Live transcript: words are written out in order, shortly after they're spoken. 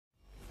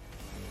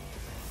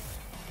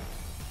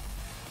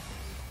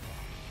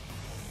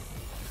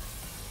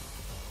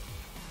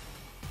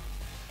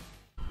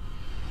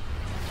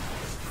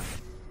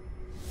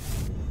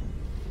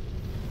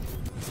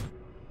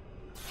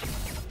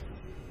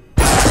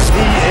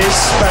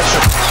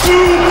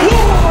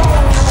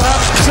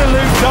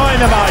Absolute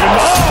dynamite.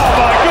 Oh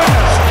my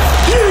goodness.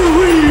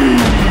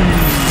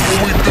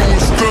 All we do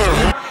is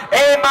stare.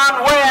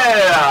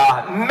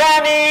 Emmanuel,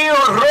 Manny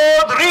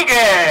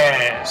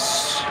Rodriguez.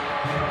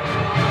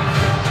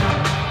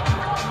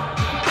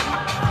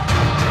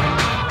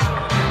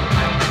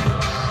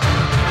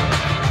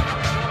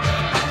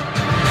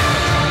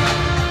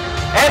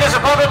 And his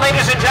opponent,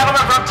 ladies and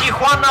gentlemen, from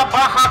Tijuana,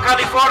 Baja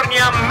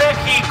California,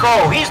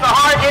 Mexico. He's the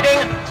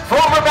hard-hitting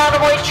former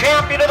bantamweight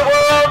champion of the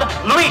world,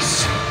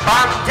 Luis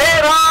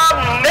Pantera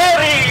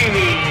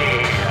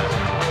Nery.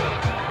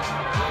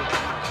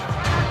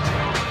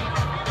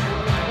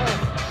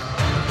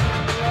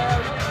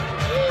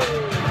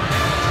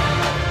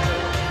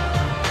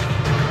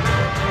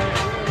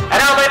 And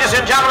now, ladies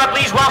and gentlemen,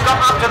 please welcome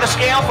up to the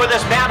scale for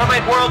this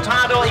bantamweight world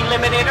title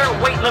eliminator.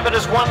 Weight limit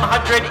is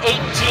 118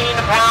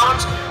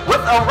 pounds with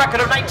a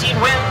record of 19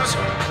 wins.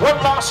 One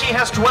loss, he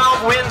has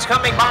 12 wins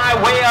coming by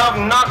way of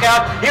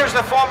knockout. Here's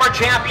the former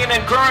champion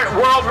and current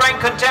world rank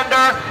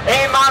contender,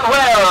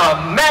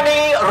 Emmanuel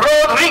Manny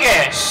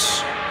Rodriguez.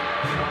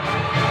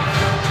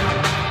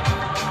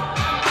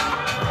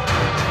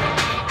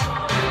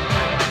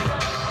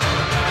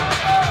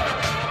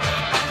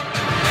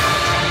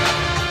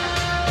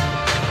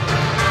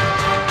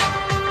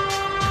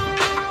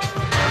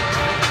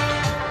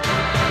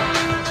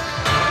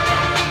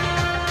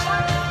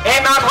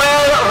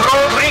 Emmanuel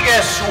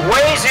Rodriguez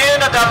weighs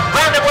in at the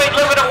bantamweight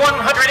limit of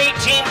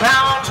 118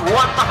 pounds,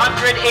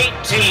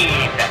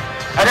 118.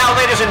 And now,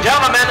 ladies and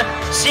gentlemen,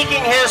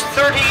 seeking his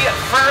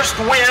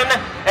 31st win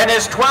and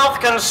his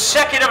 12th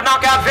consecutive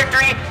knockout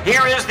victory,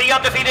 here is the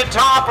undefeated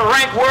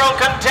top-ranked world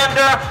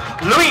contender,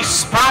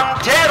 Luis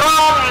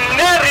Pantera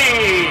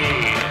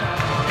Nery.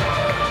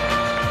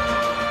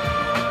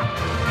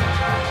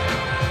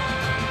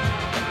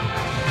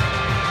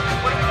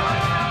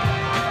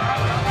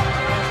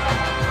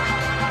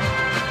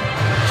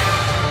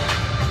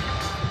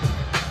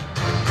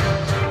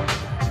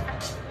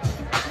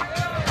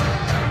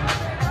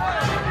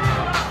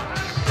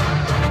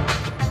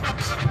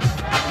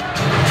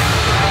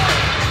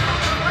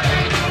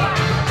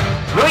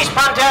 Luis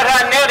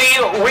Pantera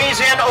Nery weighs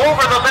in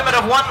over the limit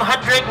of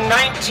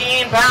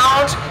 119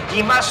 pounds.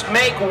 He must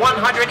make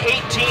 118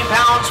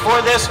 pounds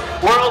for this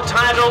world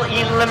title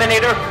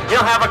eliminator.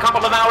 He'll have a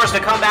couple of hours to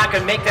come back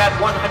and make that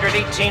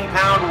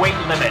 118-pound weight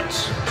limit.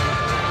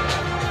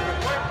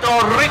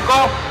 Puerto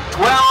Rico,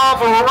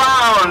 12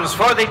 rounds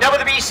for the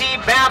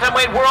WBC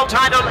Bantamweight World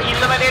Title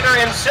Eliminator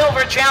and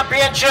Silver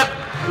Championship.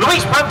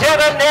 Luis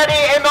Pantera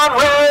Nery,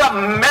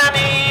 Emmanuel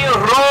Manny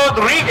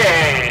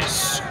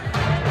Rodriguez.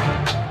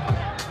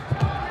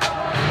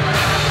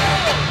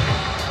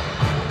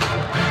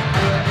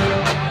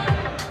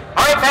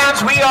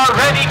 Fans, we are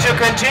ready to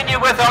continue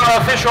with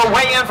our official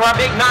weigh-in for a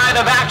big night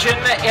of action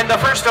in the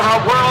first of our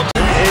world.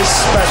 Is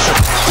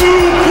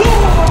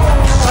special.